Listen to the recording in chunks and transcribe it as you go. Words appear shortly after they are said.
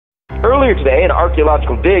Earlier today, an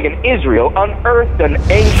archaeological dig in Israel unearthed an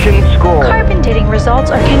ancient scroll. Carbon dating results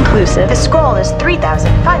are conclusive. The scroll is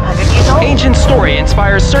 3,500 years old. Ancient story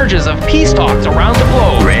inspires surges of peace talks around the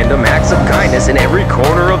globe. Random acts of kindness in every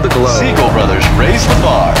corner of the globe. Segal Brothers raise the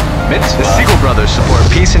bar. Mitzvah. The Segal Brothers support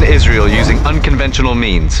peace in Israel using unconventional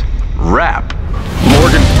means. Rap.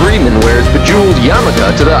 Morgan Freeman wears bejeweled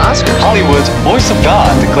yarmulke to the Oscars. Hollywood's voice of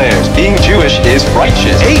God declares being Jewish is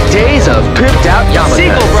righteous. 8 days of pimped out yarmulkes.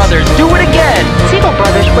 Segal Brothers do it again. Segal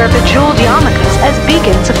Brothers wear bejeweled yarmulkes as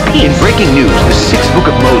beacons of peace. In breaking news, the 6th book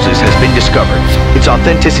of Moses has been discovered. Its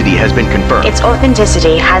authenticity has been confirmed. Its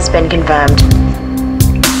authenticity has been confirmed.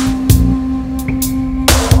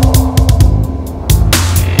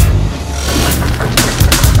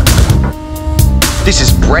 This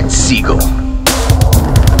is Brett Segal.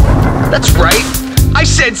 That's right, I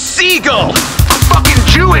said Segal! I'm fucking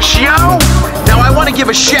Jewish, yo! Now I want to give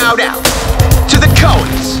a shout out to the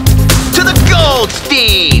Coens, to the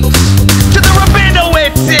Goldsteins, to the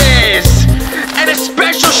Rabinowitzes, and a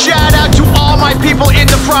special shout out to all my people in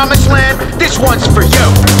the Promised Land. This one's for you.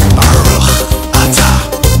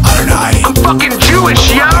 I'm fucking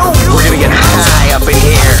Jewish, yo! We're gonna get high up in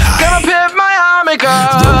here. Gonna pimp my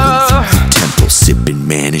yarmulke. Sipping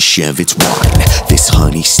Manischewitz wine. This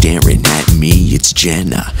honey staring at me, it's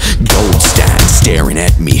Jenna Goldstein staring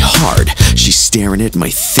at me hard. She's staring at my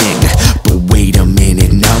thing, but wait a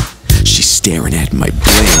minute, no, she's staring at my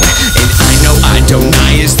bling. And I know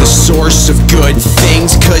Adonai is the source of good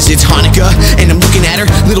things, cause it's Hanukkah, and I'm looking at her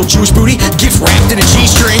little Jewish booty, gift wrapped in a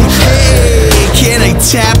G-string. Hey, can I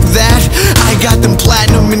tap that? I got them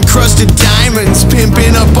platinum encrusted diamonds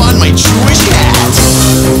pimping up on my Jewish hat.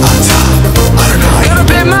 Gonna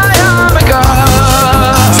pimp my yarmulke.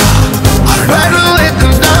 Rattle it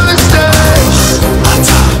down the stairs.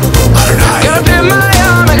 Gonna pimp my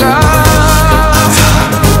yarmulke.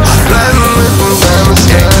 Rattle it down the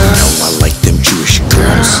stairs. I like them Jewish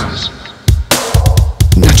girls.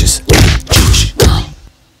 Not just any Jewish girl.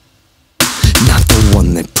 Not the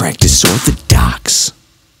one that practice orthodox.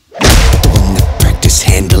 The one that practice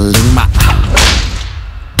handling my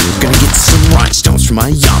Gonna get some rhinestones for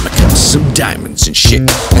my yarmulke, some diamonds and shit.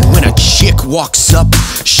 And when a chick walks up,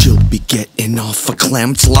 she'll be getting off a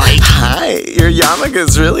clamped like, hi, your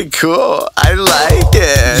yarmulke's really cool. I like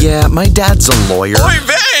it. Yeah, my dad's a lawyer. Oy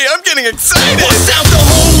vey, I'm getting excited. Bust out the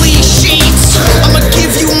holy sheets. I'ma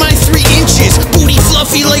give you my 3 inches. Booty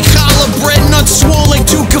fluffy like challah bread, nuts swole like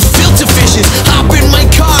 2 gefilte fishes. Hop in my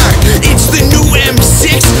car, it's the new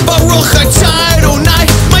M6. Baruch atah Adonai,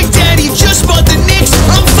 my daddy just bought the Knicks.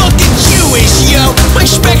 I'm fucking Jewish, yo. My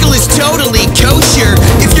speckle is totally kosher.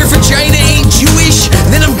 If your vagina ain't Jewish,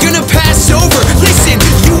 then I'm gonna pass over. Listen,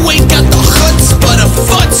 you ain't got the chutzpah to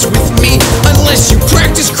futz with me unless you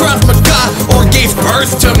practice Krav Maga or gave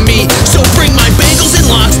birth to me. So bring my bagels and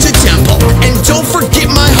lox to temple, and don't forget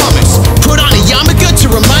my hummus. Put on a yarmulke to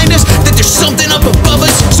remind us that there's something up above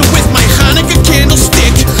us. So with my Hanukkah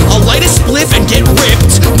candlestick, I'll light a spliff and get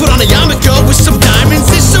ripped. Put on a yarmulke with some diamonds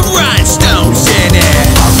and some rhinestones in it.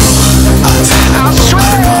 I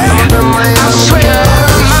swear,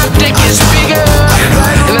 my dick is bigger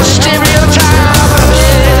than the stereotype of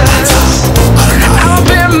it. I'll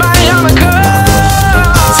pimp my yarmulke.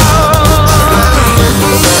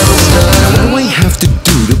 What do I have to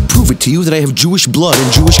do to prove it to you that I have Jewish blood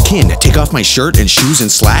and Jewish kin? Take off my shirt and shoes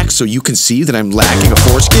and slacks so you can see that I'm lacking a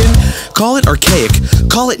foreskin? Call it archaic,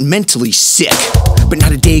 call it mentally sick. But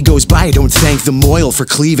not a day goes by I don't thank the moil for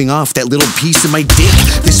cleaving off that little piece of my dick.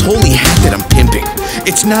 This holy hat that I'm pimping,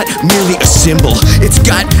 it's not merely a symbol. It's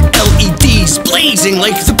got LEDs blazing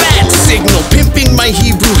like the bat signal. Pimping my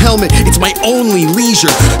Hebrew helmet, it's my only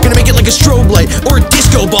leisure. Gonna make it like a strobe light or a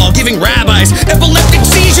disco ball, giving rabbis epileptic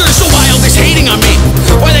seizures. So why all this hating on me?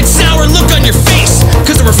 Why that sour look on your face?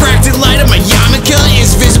 Cause the refracted light of my yarmulke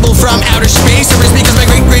is visible from outer space? Or is it because my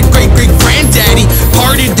great-great-great-great-granddaddy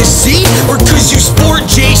parted the sea? Or cause you sport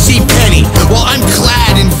JCPenney while I'm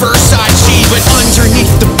clad in Versace? But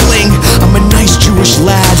underneath the bling, I'm a nice Jewish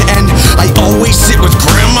lad, and I always sit with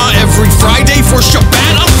grandma every Friday for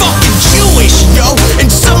Shabbat. I'm fucking Jewish, yo,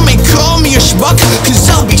 and some may call me a schmuck, cause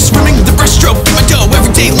I'll be swimming with the breaststroke in my dough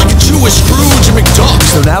every day like a Jewish Scrooge and McDuck.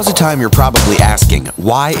 So now's the time you're probably asking,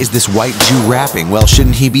 why is this white Jew rapping? Well,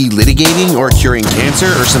 shouldn't he be litigating or curing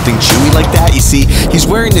cancer or something Jewy like that? You see, he's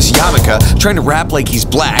wearing this yarmulke, trying to rap like he's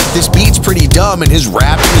black. This beat's pretty dumb and his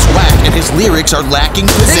rapping is whack, and his lyrics are lacking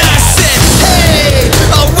pizzazz. And I said,